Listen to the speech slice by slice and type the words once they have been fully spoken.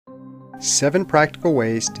7 practical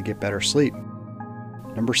ways to get better sleep.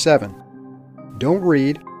 Number 7. Don't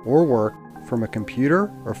read or work from a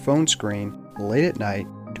computer or phone screen late at night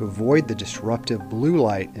to avoid the disruptive blue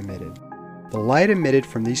light emitted. The light emitted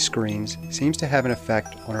from these screens seems to have an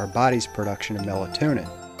effect on our body's production of melatonin.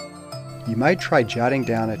 You might try jotting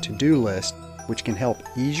down a to-do list, which can help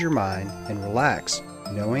ease your mind and relax,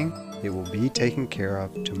 knowing it will be taken care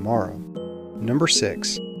of tomorrow. Number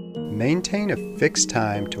 6. Maintain a fixed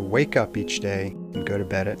time to wake up each day and go to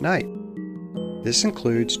bed at night. This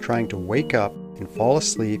includes trying to wake up and fall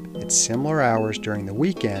asleep at similar hours during the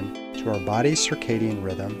weekend so our body's circadian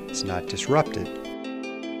rhythm is not disrupted.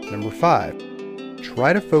 Number 5.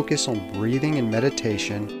 Try to focus on breathing and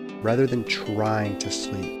meditation rather than trying to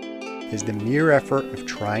sleep, as the mere effort of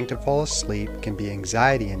trying to fall asleep can be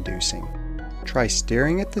anxiety-inducing. Try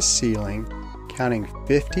staring at the ceiling, counting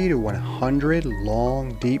 50 to 100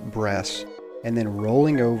 long, deep breaths, and then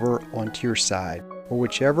rolling over onto your side, or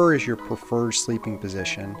whichever is your preferred sleeping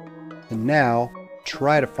position. And now,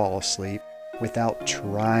 try to fall asleep without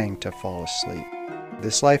trying to fall asleep.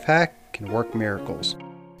 This life hack can work miracles.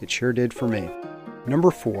 It sure did for me. Number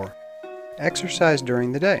 4. Exercise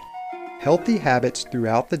during the day. Healthy habits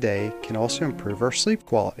throughout the day can also improve our sleep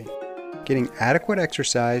quality. Getting adequate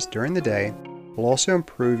exercise during the day will also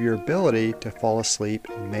improve your ability to fall asleep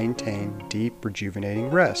and maintain deep, rejuvenating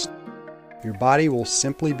rest. Your body will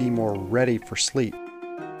simply be more ready for sleep,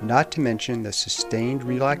 not to mention the sustained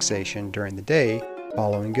relaxation during the day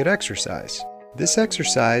following good exercise. This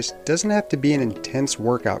exercise doesn't have to be an intense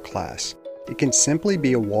workout class. It can simply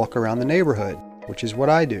be a walk around the neighborhood, which is what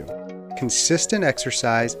I do. Consistent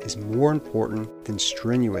exercise is more important than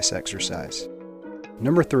strenuous exercise.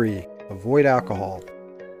 Number 3. Avoid alcohol.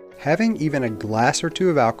 Having even a glass or 2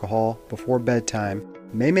 of alcohol before bedtime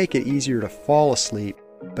may make it easier to fall asleep,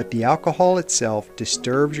 but the alcohol itself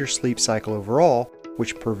disturbs your sleep cycle overall,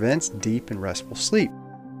 which prevents deep and restful sleep.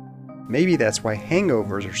 Maybe that's why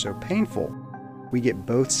hangovers are so painful. We get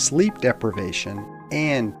both sleep deprivation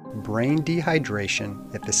and brain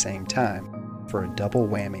dehydration at the same time, for a double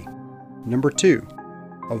whammy. Number 2.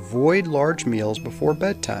 Avoid large meals before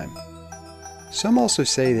bedtime. Some also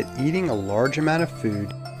say that eating a large amount of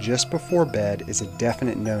food just before bed is a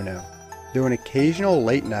definite no-no, though an occasional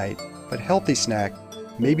late night but healthy snack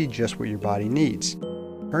may be just what your body needs.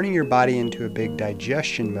 Turning your body into a big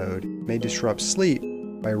digestion mode may disrupt sleep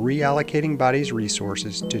by reallocating body's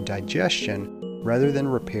resources to digestion rather than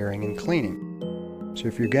repairing and cleaning. So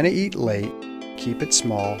if you're going to eat late, keep it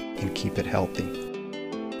small and keep it healthy.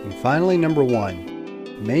 And finally, number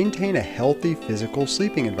 1, maintain a healthy physical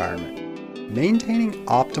sleeping environment. Maintaining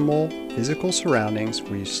optimal physical surroundings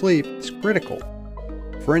where you sleep is critical.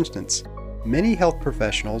 For instance, many health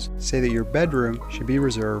professionals say that your bedroom should be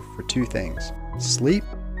reserved for 2 things: sleep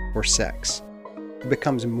or sex. It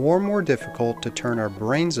becomes more and more difficult to turn our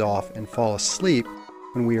brains off and fall asleep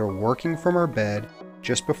when we are working from our bed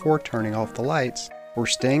just before turning off the lights or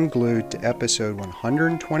staying glued to episode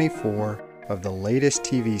 124 of the latest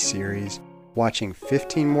TV series, watching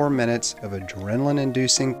 15 more minutes of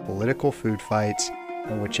adrenaline-inducing political food fights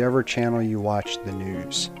on whichever channel you watch the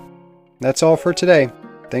news. That's all for today.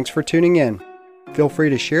 Thanks for tuning in. Feel free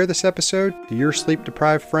to share this episode to your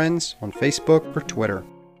sleep-deprived friends on Facebook or Twitter.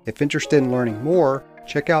 If interested in learning more,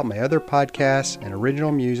 check out my other podcasts and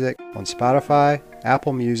original music on Spotify,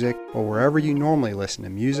 Apple Music, or wherever you normally listen to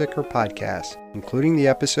music or podcasts, including the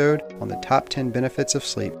episode on the top 10 benefits of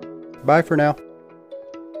sleep. Bye for now.